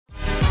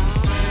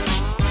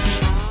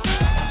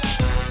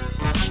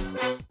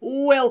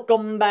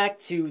Welcome back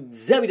to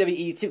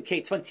WWE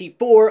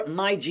 2K24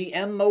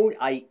 MyGM mode.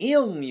 I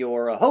am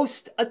your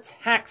host,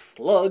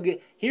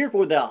 attackslug, here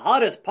for the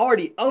hottest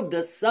party of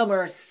the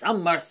summer,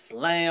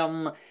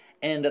 SummerSlam.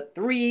 And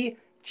 3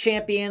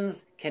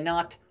 champions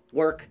cannot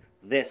work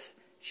this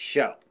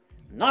show: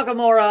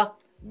 Nakamura,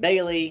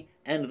 Bayley,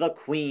 and the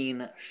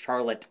Queen,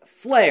 Charlotte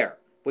Flair,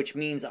 which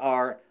means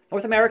our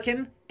North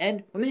American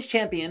and Women's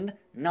Champion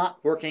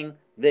not working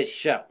this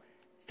show.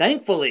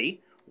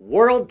 Thankfully,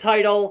 World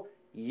title,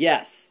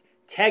 yes.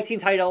 Tag team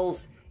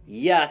titles,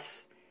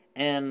 yes.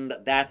 And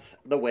that's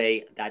the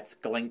way that's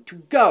going to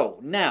go.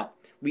 Now,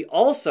 we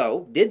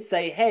also did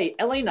say, hey,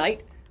 LA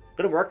Knight,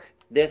 gonna work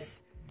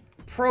this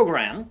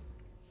program.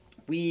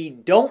 We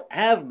don't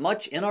have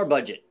much in our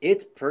budget.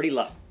 It's pretty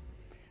low.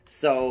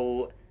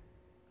 So,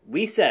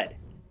 we said,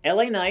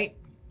 LA Knight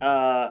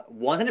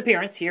wants an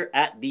appearance here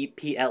at the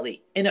PLE.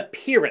 An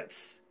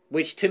appearance,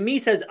 which to me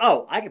says,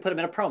 oh, I can put him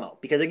in a promo.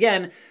 Because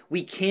again,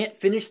 we can't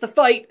finish the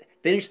fight,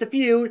 finish the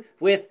feud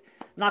with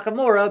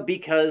Nakamura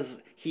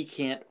because he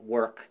can't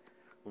work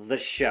the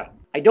show.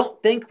 I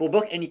don't think we'll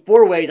book any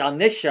 4-ways on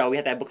this show. We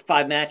have to book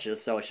 5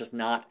 matches, so it's just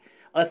not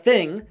a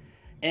thing.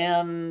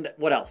 And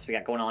what else we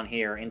got going on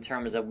here in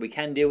terms of we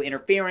can do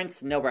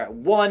interference? No, we're at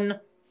 1.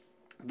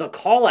 The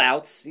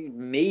call-outs,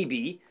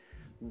 maybe.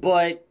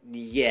 But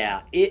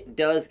yeah, it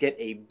does get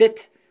a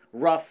bit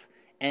rough.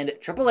 And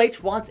Triple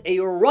H wants a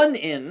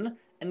run-in,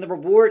 and the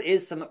reward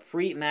is some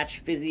pre-match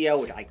physio,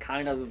 which I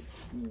kind of,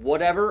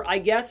 whatever, I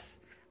guess.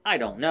 I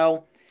don't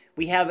know.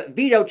 We have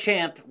Veto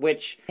Champ,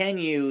 which can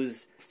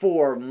use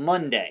for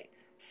Monday.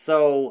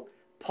 So,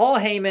 Paul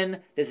Heyman,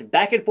 this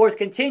back and forth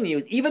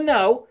continues, even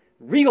though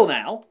Regal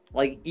now,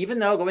 even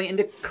though going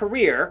into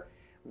career,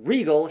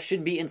 Regal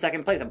should be in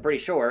second place, I'm pretty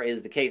sure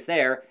is the case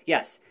there.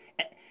 Yes,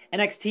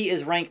 NXT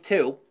is ranked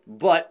 2,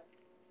 but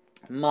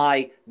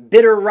my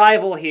bitter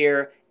rival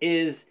here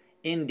is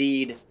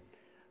indeed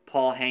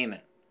Paul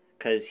Heyman,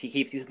 because he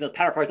keeps using those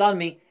power cards on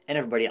me and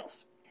everybody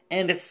else.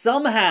 And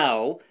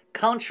somehow,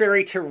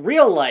 contrary to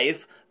real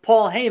life,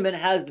 Paul Heyman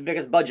has the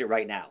biggest budget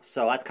right now,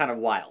 so that's kind of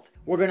wild.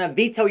 We're going to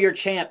veto your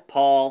champ,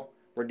 Paul.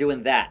 We're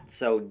doing that,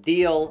 so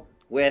deal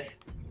with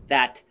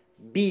that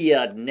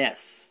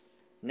BS.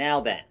 Now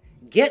then,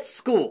 get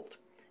schooled.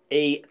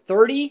 A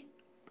 30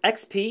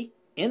 XP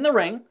in the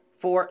ring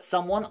for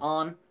someone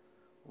on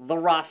the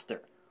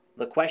roster.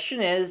 The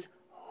question is,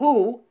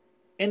 who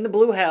in the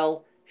blue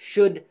hell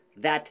should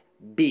that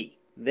be?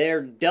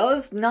 There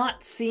does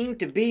not seem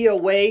to be a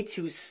way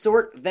to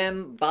sort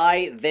them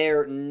by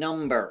their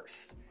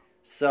numbers.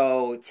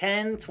 So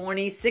 10,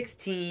 20,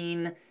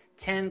 16,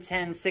 10,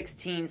 10,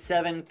 16,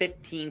 7,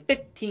 15,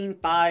 15,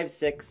 5,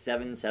 6,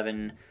 7,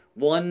 7,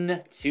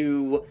 1,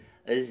 2,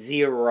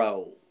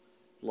 0.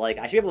 I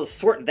should be able to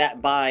sort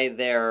that by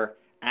their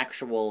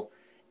actual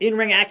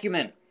in-ring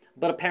acumen,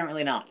 but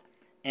apparently not.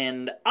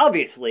 And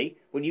obviously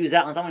would use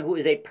that on someone who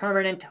is a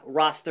permanent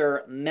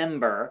roster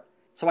member.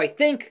 So I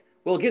think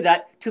we'll give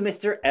that to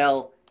Mr.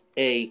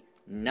 L.A.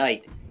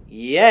 Knight.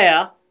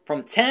 Yeah,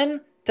 from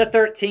 10 to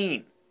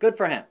 13. Good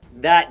for him.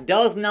 That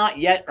does not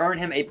yet earn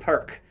him a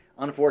perk,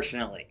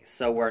 unfortunately.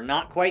 So we're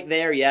not quite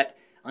there yet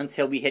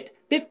until we hit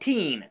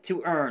 15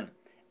 to earn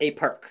a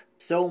perk.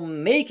 So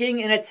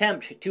making an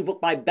attempt to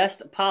book my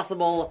best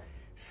possible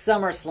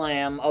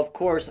SummerSlam, of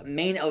course,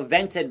 main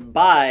evented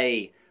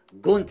by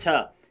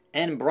Gunther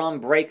and Braun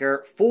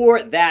Breaker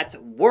for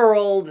that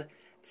world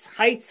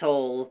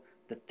title.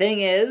 The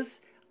thing is,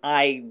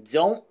 I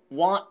don't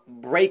want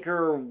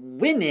Breaker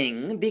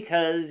winning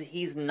because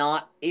he's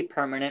not a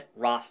permanent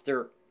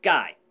roster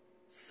guy.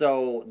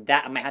 So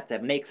that I might have to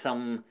make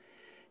some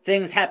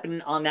things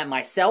happen on that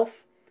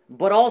myself.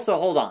 But also,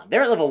 hold on,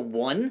 they're at level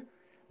 1.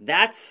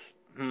 That's,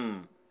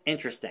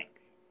 interesting.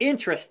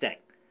 Interesting.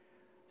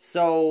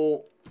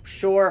 So,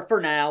 sure, for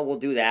now, we'll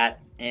do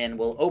that. And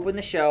we'll open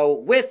the show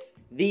with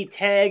the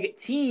tag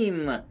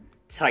team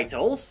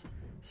titles.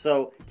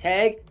 So,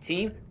 tag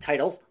team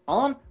titles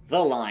on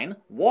the line.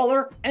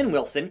 Waller and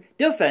Wilson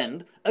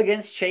defend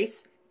against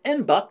Chase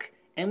and Buck.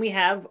 And we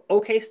have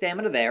okay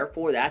stamina there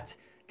for that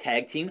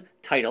tag team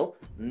title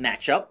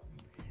matchup.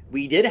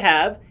 We did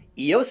have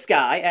Io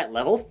Sky at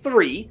level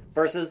 3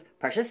 versus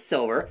Precious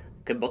Silver.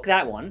 Could book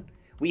that one.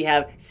 We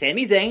have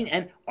Sami Zayn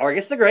and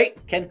Argus the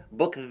Great. Can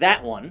book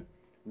that one.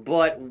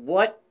 But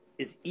what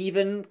is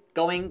even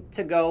going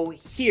to go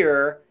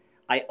here?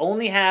 I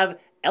only have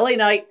LA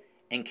Knight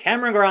and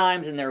Cameron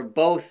Grimes, and they're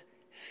both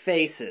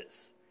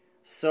faces.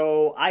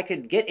 So I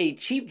could get a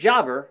cheap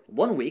jobber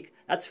 1 week,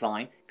 that's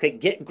fine. Could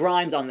get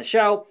Grimes on the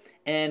show,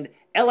 and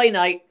LA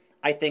Knight,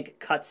 I think,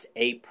 cuts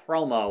a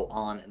promo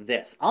on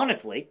this.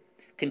 Honestly,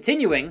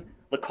 continuing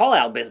the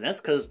call-out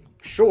business, because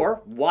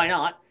sure, why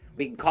not?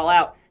 We can call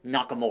out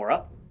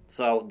Nakamura.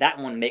 So that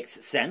one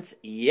makes sense,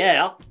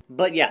 yeah.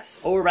 But yes,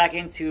 over back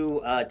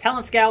into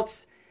Talent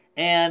Scouts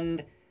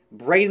and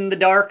Braden the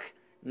Dark.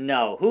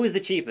 No, who's the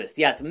cheapest?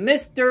 Yes,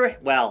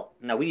 well,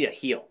 no, we need a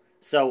heel.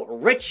 So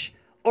Rich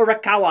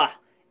Orakawa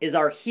is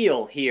our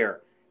heel here.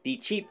 The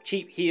cheap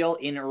heel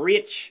in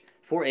Rich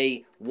for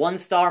a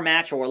 1-star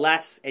match or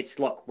less.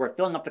 Look, we're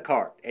filling up the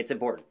card. It's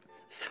important.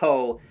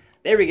 So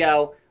there we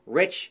go.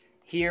 Rich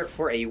here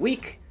for a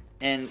week.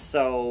 And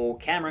so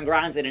Cameron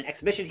Grimes in an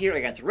exhibition here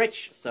against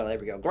Rich. So there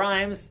we go.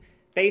 Grimes,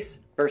 face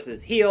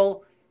versus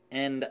heel.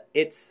 And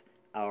it's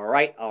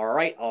alright.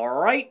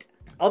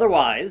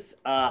 Otherwise,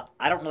 I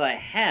don't know that I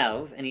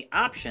have any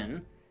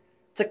option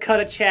to cut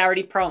a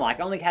charity promo. I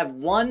can only have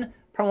one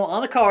promo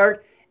on the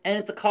card, and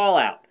it's a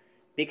call-out.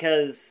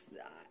 Because,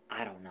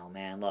 I don't know,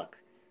 man. Look,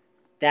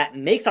 that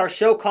makes our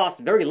show cost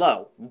very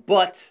low,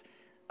 but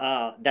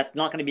that's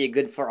not going to be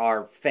good for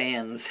our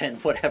fans and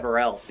whatever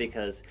else,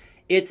 because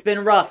it's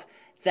been rough.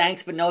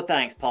 Thanks, but no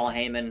thanks, Paul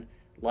Heyman.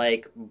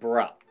 Like,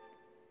 bruh.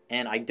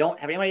 And I don't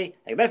have anybody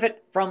that can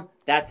benefit from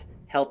that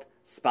health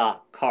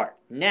spa card.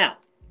 Now,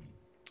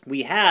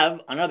 we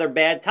have another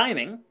bad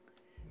timing.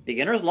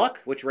 Beginner's luck,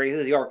 which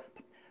raises your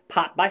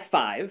pot by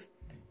 5.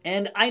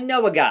 And I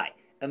know a guy.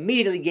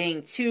 Immediately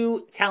gain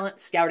 2 talent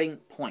scouting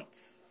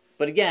points.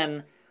 But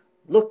again,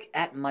 look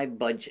at my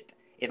budget.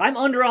 If I'm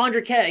under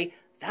 100K,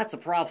 that's a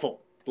problem.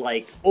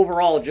 Like,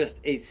 overall, just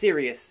a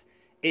serious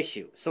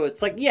issue. So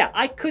it's like, yeah,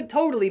 I could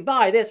totally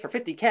buy this for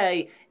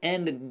 50K,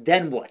 and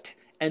then what?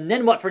 And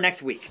then what for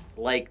next week?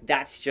 Like,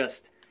 that's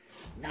just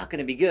not going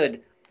to be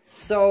good.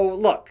 So,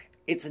 look,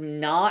 it's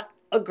not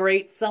a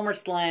great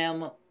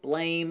SummerSlam.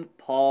 Blame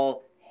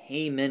Paul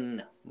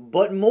Heyman.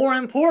 But more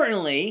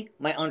importantly,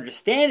 my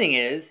understanding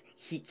is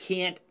he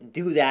can't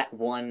do that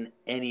one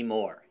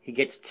anymore. He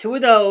gets 2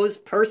 of those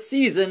per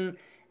season.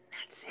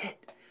 That's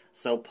it.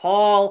 So,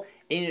 Paul,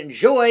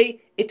 enjoy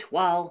it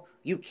while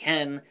you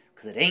can,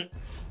 because it ain't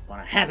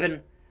gonna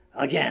happen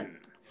again.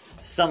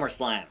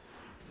 SummerSlam.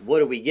 What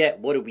do we get?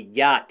 What do we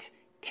got?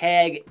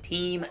 Tag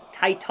team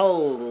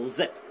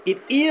titles.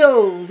 It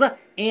is,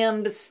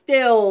 and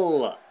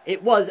still,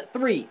 it was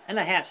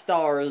 3.5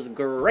 stars.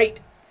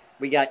 Great.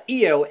 We got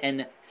Io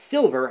and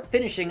Silver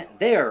finishing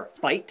their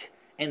fight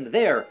and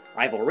their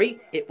rivalry.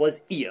 It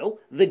was Io,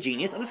 the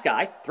genius of the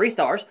sky. 3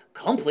 stars.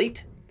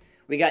 Complete.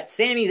 We got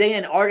Sami Zayn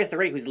and Argus the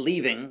Great, who's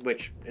leaving,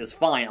 which is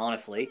fine,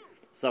 honestly.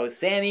 So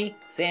Sammy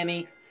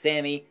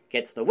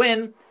gets the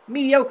win.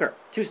 Mediocre.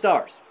 2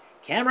 stars.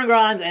 Cameron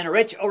Grimes and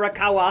Rich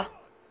Orakawa.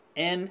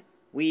 And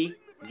we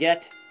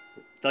get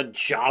the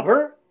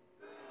Jobber.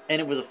 And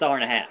it was 1.5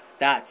 stars.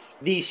 That's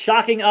the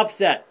shocking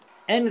upset.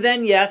 And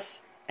then,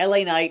 yes,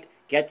 LA Knight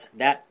gets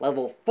that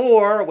level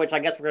 4, which I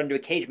guess we're going to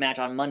do a cage match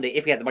on Monday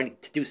if we have the money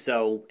to do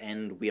so,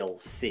 and we'll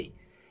see.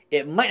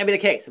 It might not be the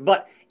case,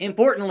 but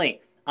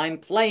importantly, I'm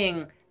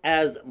playing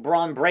as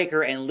Braun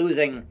Breaker and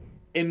losing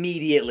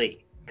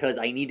immediately, because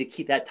I need to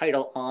keep that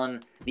title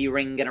on the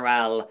Ring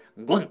General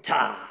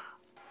Gunta.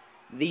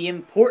 The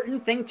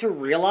important thing to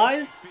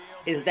realize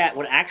is that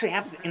what actually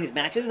happens in these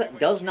matches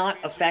does not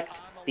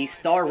affect the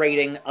star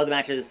rating of the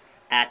matches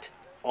at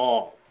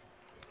all.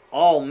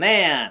 Oh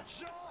man,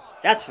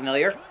 that's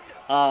familiar.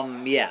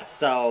 Yeah,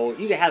 so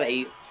you can have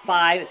a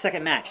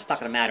 5-second match. It's not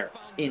going to matter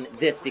in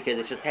this because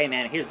it's just, hey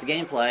man, here's the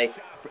gameplay.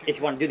 If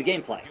you want to do the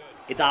gameplay,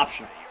 it's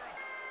optional.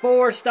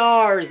 4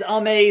 stars,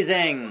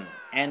 amazing.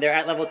 And they're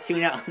at level 2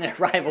 now on their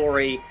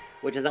rivalry,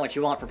 which is not what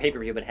you want for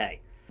pay-per-view, but hey.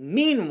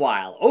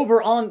 Meanwhile,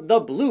 over on the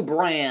blue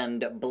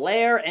brand,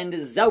 Blair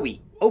and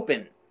Zoe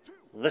open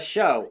the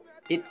show.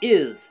 It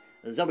is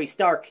Zoe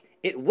Stark.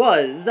 It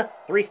was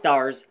 3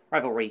 stars,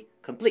 rivalry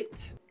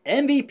complete.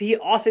 MVP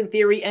Austin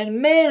Theory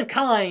and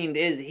Mankind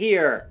is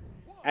here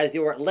as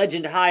your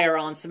legend hire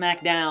on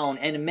SmackDown,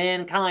 and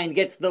Mankind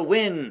gets the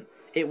win.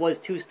 It was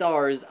 2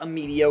 stars, a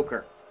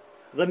mediocre.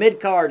 The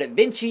mid-card,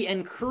 Vinci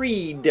and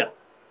Creed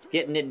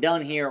getting it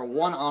done here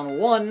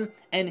one-on-one,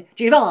 and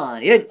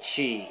Giovanni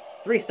Vinci,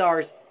 3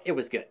 stars, it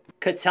was good.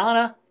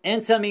 Katana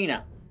and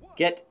Tamina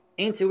get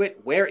into it.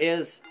 Where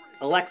is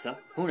Alexa?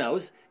 Who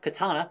knows?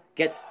 Katana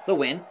gets the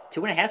win,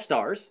 2.5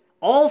 stars.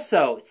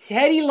 Also,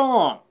 Teddy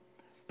Long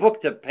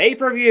booked a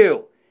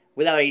pay-per-view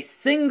without a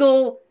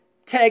single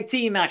tag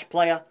team match,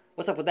 playa.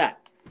 What's up with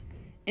that?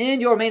 And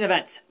your main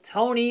event,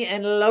 Tony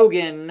and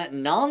Logan,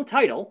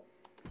 non-title.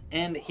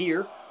 And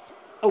here,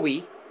 a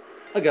wee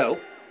ago,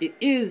 it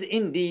is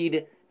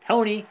indeed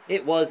Tony.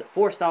 It was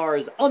 4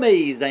 stars,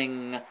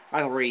 amazing.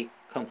 Rivalry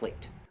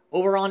complete.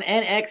 Over on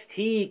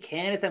NXT,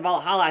 Candice and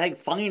Valhalla, I think,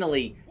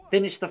 finally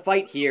finished the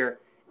fight here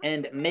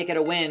and make it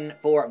a win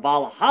for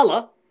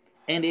Valhalla.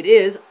 And it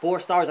is 4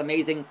 stars,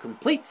 amazing,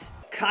 complete.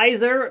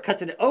 Kaiser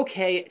cuts an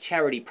okay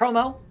charity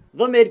promo.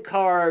 The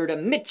mid-card,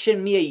 Mitch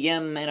and Mia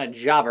Yim and a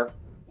jobber.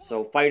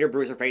 So fighter,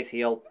 bruiser, face,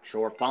 heel,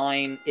 sure,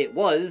 fine. It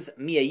was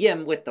Mia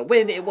Yim with the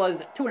win. It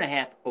was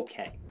 2.5,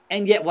 okay.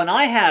 And yet when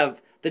I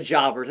have the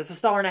jobbers, it's 1.5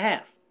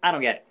 stars. I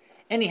don't get it.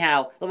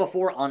 Anyhow, level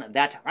 4 on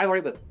that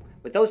rivalry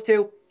with those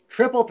two.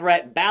 Triple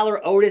threat,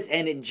 Balor, Otis,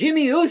 and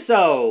Jimmy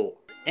Uso.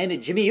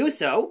 And Jimmy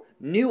Uso,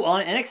 new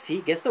on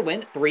NXT, gets the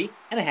win,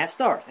 3.5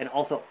 stars. And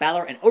also,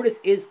 Balor and Otis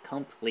is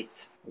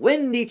complete.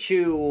 Wendy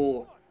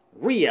Chu,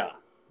 Rhea,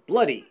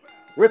 Bloody,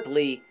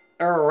 Ripley,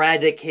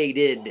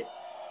 eradicated.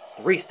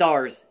 3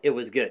 stars, it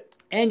was good.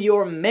 And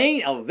your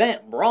main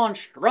event, Braun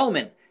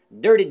Strowman,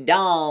 Dirty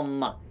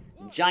Dom,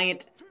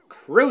 Giant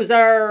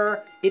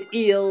Bruiser. It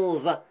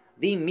is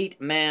the Meat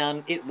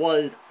Man. It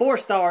was 4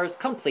 stars,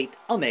 complete,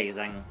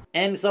 amazing.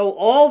 And so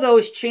all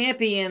those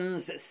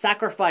champions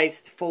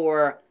sacrificed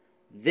for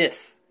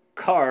this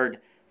card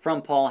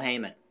from Paul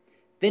Heyman.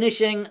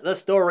 Finishing the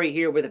story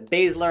here with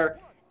Baszler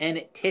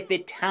and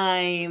Tiffany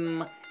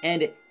Time.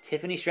 And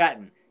Tiffany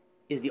Stratton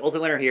is the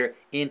ultimate winner here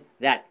in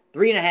that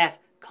 3.5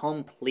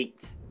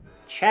 complete.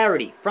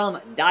 Charity from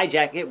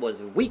Dijak, it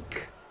was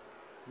weak.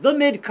 The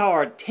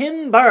mid-card,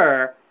 Tim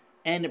Burr,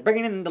 and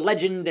bringing in the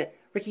legend,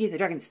 Ricky the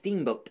Dragon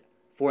Steamboat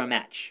for a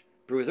match.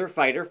 Bruiser,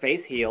 fighter,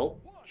 face, heel.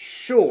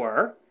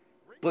 Sure,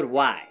 but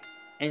why?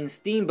 And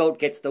Steamboat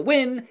gets the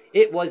win.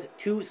 It was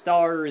 2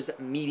 stars,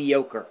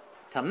 mediocre.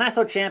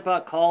 Tommaso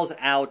Ciampa calls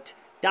out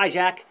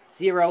Dijak,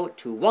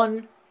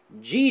 0-1.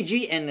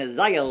 Gigi and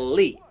Xia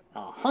Li,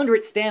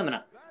 100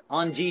 stamina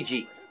on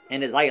Gigi.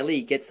 And Xia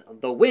Li gets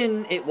the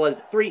win. It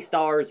was 3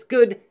 stars,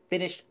 good.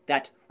 Finished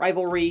that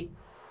rivalry.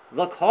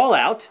 The call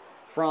out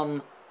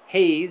from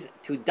Hayes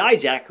to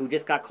Dijak, who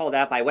just got called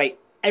out by, wait,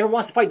 everyone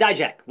wants to fight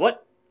Dijak.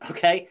 What?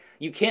 Okay,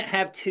 you can't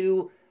have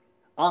 2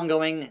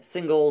 ongoing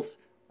singles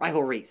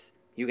rivalries.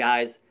 You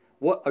guys,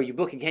 what are you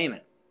booking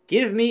Heyman?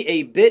 Give me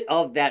a bit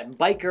of that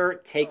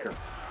biker taker.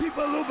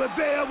 People over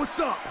there, what's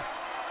up?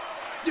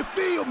 You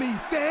feel me?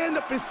 Stand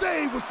up and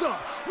say what's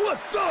up.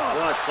 What's up?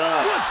 What's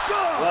up? What's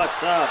up?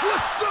 What's up?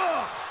 What's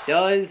up?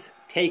 Does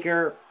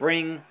Taker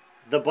bring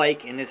the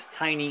bike in this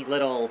tiny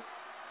little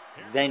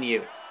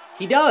venue?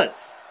 He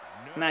does.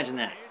 Imagine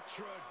that.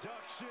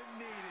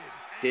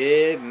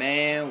 Dead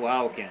man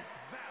walking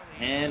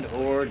and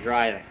or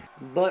driving.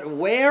 But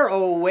where,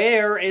 oh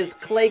where is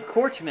Clay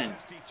Courtman,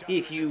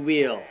 if you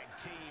will?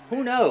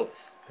 Who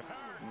knows?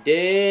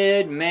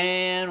 Dead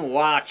man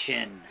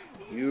watching.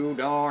 You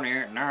don't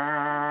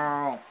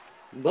know.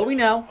 But we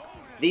know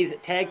these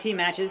tag team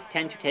matches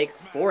tend to take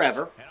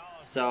forever.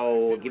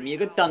 So give me a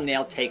good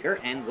thumbnail, Taker,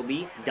 and we'll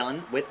be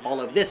done with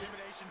all of this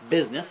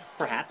business.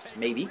 Perhaps,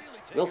 maybe.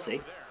 We'll see.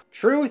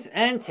 Truth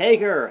and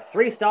Taker,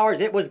 3 stars,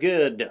 it was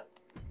good.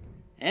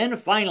 And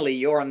finally,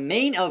 your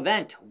main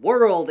event,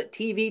 World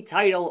TV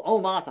title,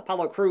 Omos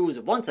Apollo Crews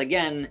once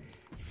again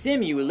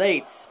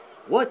simulates.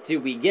 What do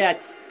we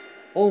get?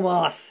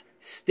 Omos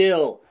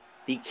still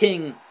the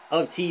king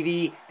of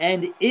TV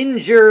and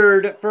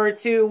injured for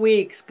 2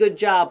 weeks. Good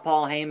job,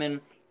 Paul Heyman.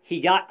 He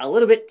got a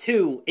little bit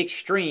too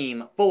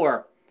extreme,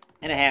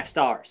 4.5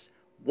 stars.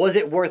 Was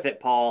it worth it,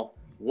 Paul?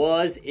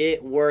 Was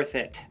it worth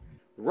it?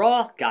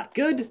 Raw got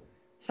good.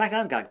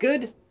 SmackDown got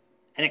good.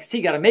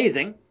 NXT got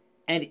amazing.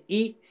 And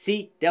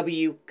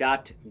ECW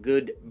got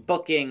good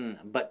booking.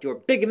 But your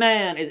big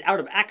man is out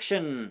of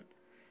action.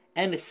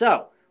 And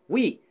so,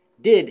 we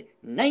did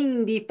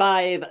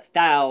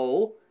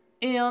 95,000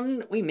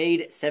 and we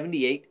made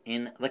 78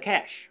 in the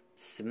cash.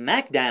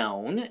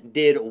 SmackDown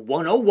did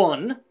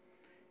 101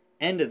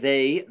 and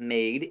they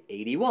made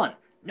 81.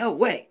 No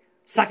way.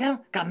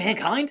 SmackDown got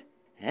Mankind.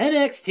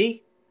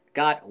 NXT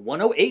got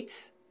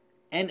 108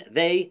 and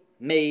they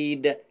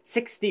made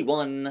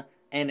 61.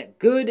 And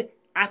good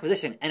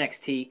acquisition,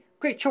 NXT.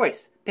 Great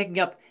choice, picking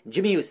up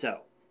Jimmy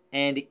Uso.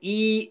 And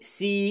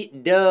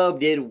ECW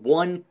did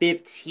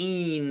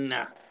 115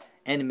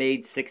 and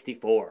made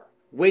 64.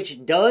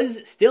 Which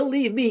does still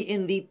leave me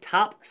in the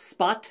top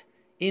spot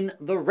in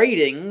the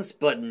ratings,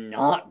 but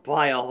not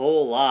by a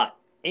whole lot.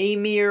 A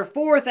mere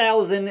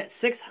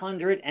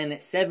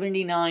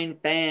 4,679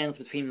 fans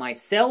between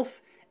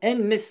myself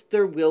and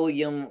Mr.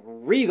 William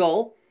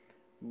Regal.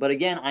 But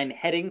again, I'm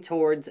heading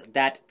towards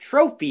that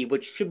trophy,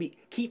 which should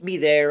keep me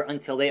there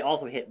until they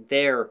also hit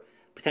their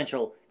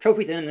potential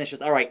trophies. And then it's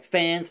just, alright,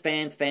 fans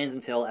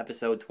until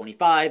episode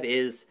 25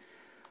 is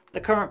the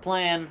current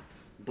plan.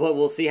 But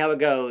we'll see how it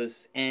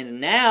goes.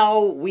 And now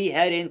we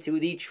head into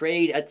the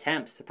trade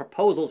attempts, the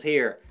proposals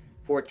here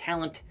for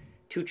talent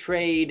to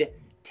trade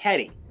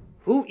Teddy.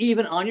 Who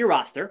even on your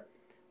roster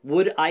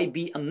would I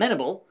be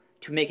amenable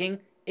to making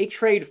a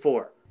trade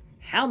for?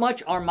 How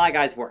much are my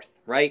guys worth,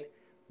 right?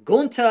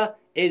 Gunta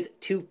is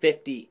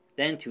 250,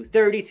 then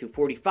 230,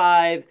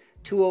 245,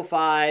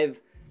 205.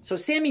 So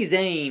Sami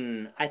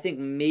Zayn, I think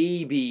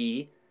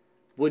maybe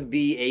would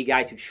be a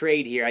guy to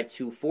trade here at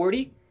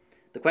 240.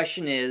 The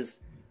question is,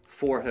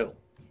 for who?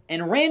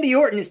 And Randy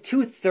Orton is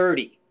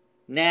 230.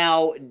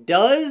 Now,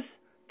 does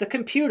the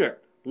computer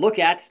look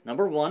at,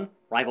 number 1,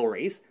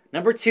 rivalries,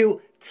 number 2,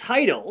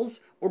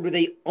 titles, or do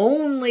they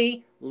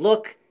only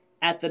look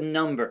at the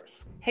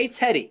numbers? Hey,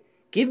 Teddy,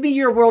 give me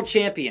your world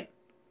champion.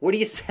 What do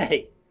you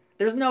say?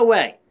 There's no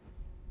way.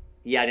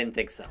 Yeah, I didn't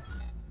think so.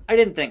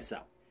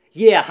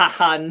 Yeah,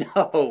 haha,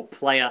 no,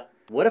 playa.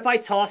 What if I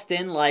tossed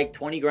in like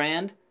 20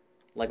 grand?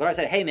 Like what I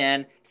said, hey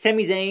man,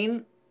 Sami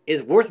Zayn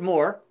is worth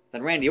more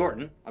than Randy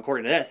Orton,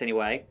 according to this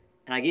anyway,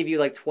 and I give you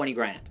like 20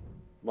 grand.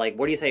 Like,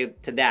 what do you say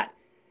to that,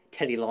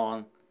 Teddy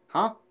Long?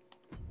 Huh?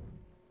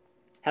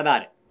 How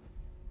about it?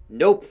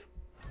 Nope.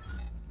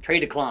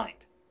 Trade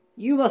declined.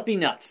 You must be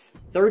nuts.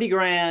 30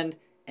 grand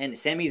and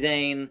Sami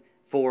Zayn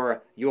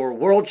for your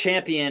world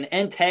champion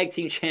and tag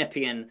team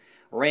champion,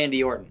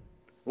 Randy Orton.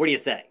 What do you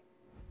say?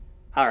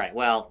 Alright,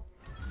 well,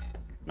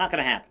 not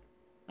gonna happen.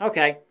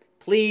 Okay,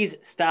 please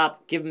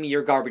stop giving me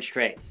your garbage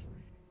trades.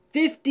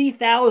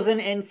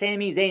 50,000 and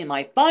Sami Zayn,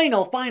 my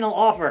final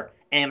offer.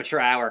 Amateur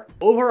hour.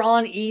 Over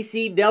on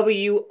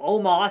ECW,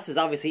 Omos is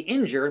obviously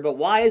injured, but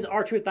why is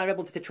R-Truth not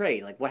able to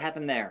trade? Like, what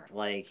happened there?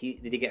 Like,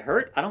 did he get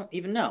hurt? I don't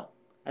even know.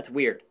 That's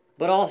weird.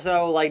 But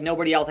also, like,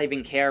 nobody else I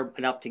even care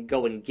enough to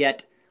go and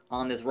get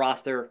on this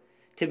roster,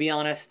 to be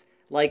honest.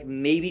 Like,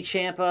 maybe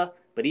Ciampa,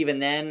 but even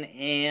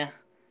then,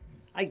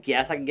 I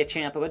guess I can get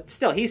Ciampa, but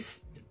still,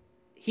 he's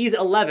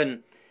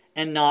 11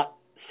 and not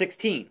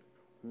 16.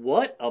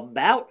 What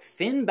about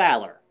Finn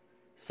Balor?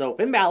 So,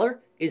 Finn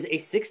Balor is a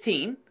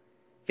 16.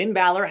 Finn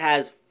Balor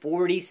has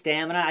 40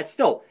 stamina. It's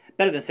still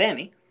better than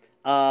Sami.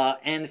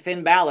 And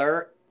Finn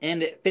Balor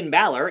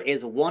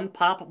is one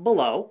pop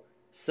below.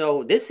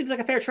 So this seems like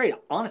a fair trade,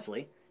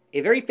 honestly.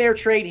 A very fair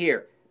trade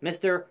here,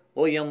 Mr.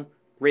 William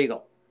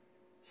Regal.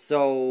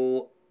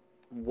 So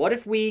what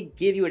if we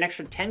give you an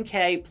extra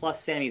 10K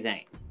plus Sami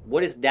Zayn?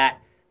 What is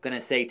that going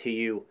to say to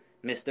you,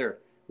 Mr.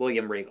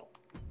 William Regal?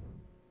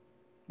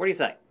 What do you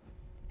say?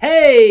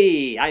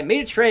 Hey, I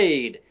made a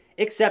trade.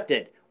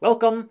 Accepted.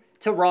 Welcome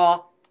to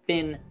Raw.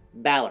 Finn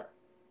Balor.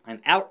 I'm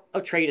out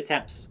of trade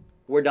attempts.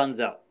 We're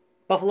donezo.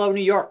 Buffalo,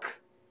 New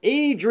York.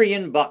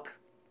 Adrian Buck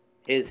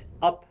is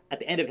up at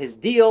the end of his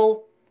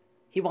deal.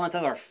 He wants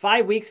another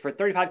 5 weeks for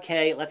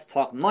 $35K. Let's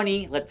talk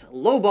money. Let's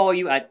lowball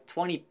you at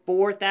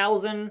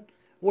 $24,000.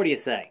 What do you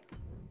say?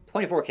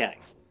 $24K.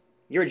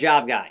 You're a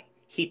job guy.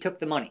 He took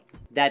the money.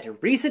 That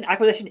recent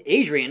acquisition,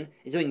 Adrian,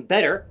 is doing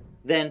better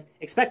than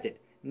expected.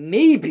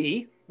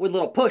 Maybe, with a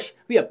little push,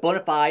 be a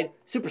bona fide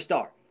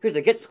superstar. Here's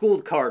a get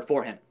schooled card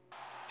for him.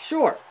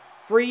 Sure,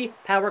 free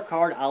power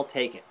card, I'll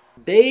take it.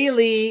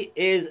 Bayley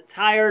is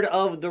tired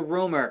of the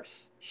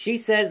rumors. She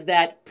says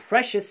that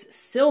Precious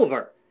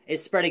Silver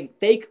is spreading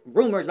fake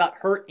rumors about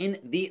her in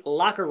the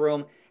locker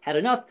room. Had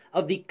enough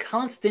of the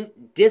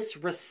constant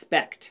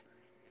disrespect.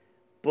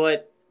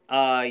 But,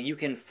 you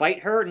can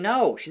fight her?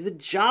 No, she's a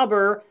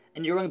jobber,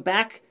 and you're going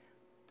back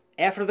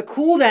after the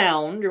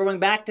cooldown. You're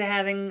going back to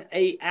having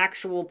a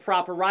actual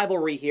proper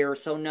rivalry here,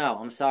 so no,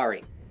 I'm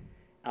sorry.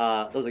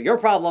 Those are your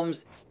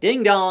problems.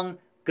 Ding dong.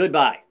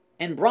 Goodbye.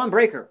 And Braun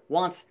Breaker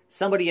wants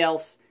somebody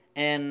else,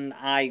 and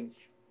I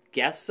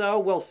guess so.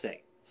 We'll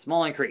see.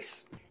 Small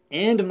increase.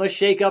 And my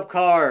shake-up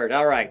card.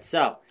 Alright,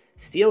 so,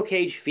 Steel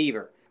Cage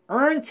Fever.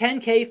 Earn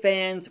 10K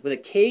fans with a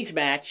cage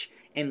match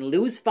and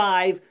lose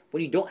 5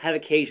 when you don't have a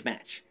cage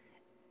match.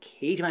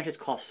 Cage matches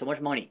cost so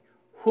much money.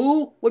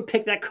 Who would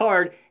pick that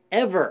card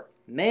ever?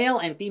 Male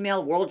and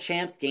female world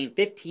champs gain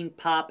 15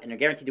 pop and are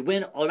guaranteed to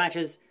win all their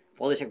matches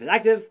while the check is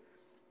active.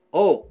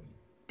 Oh,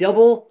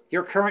 double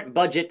your current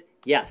budget.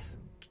 Yes,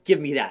 give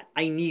me that.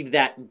 I need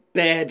that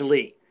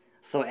badly.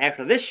 So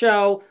after this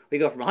show, we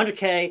go from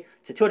 100K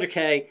to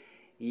 200K.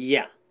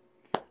 Yeah.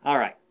 All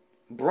right.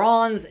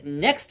 Braun's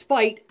next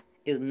fight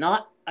is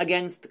not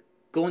against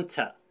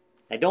Gunther.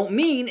 I don't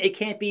mean it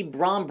can't be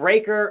Braun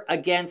Breaker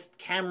against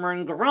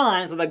Cameron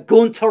Grimes with a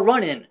Gunther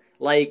run-in.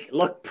 Like,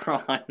 look,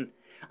 Braun,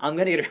 I'm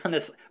going to get around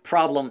this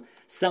problem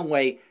some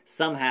way,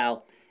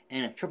 somehow.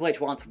 And Triple H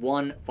wants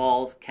one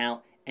Falls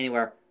Count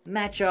Anywhere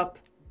matchup.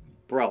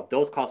 Bro,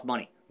 those cost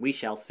money. We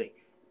shall see.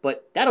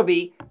 But that'll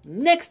be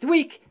next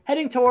week,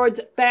 heading towards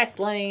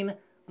Fastlane.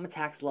 I'm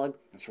attackslug.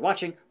 Thanks for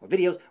watching more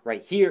videos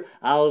right here.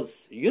 I'll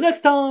see you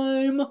next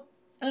time.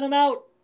 And I'm out.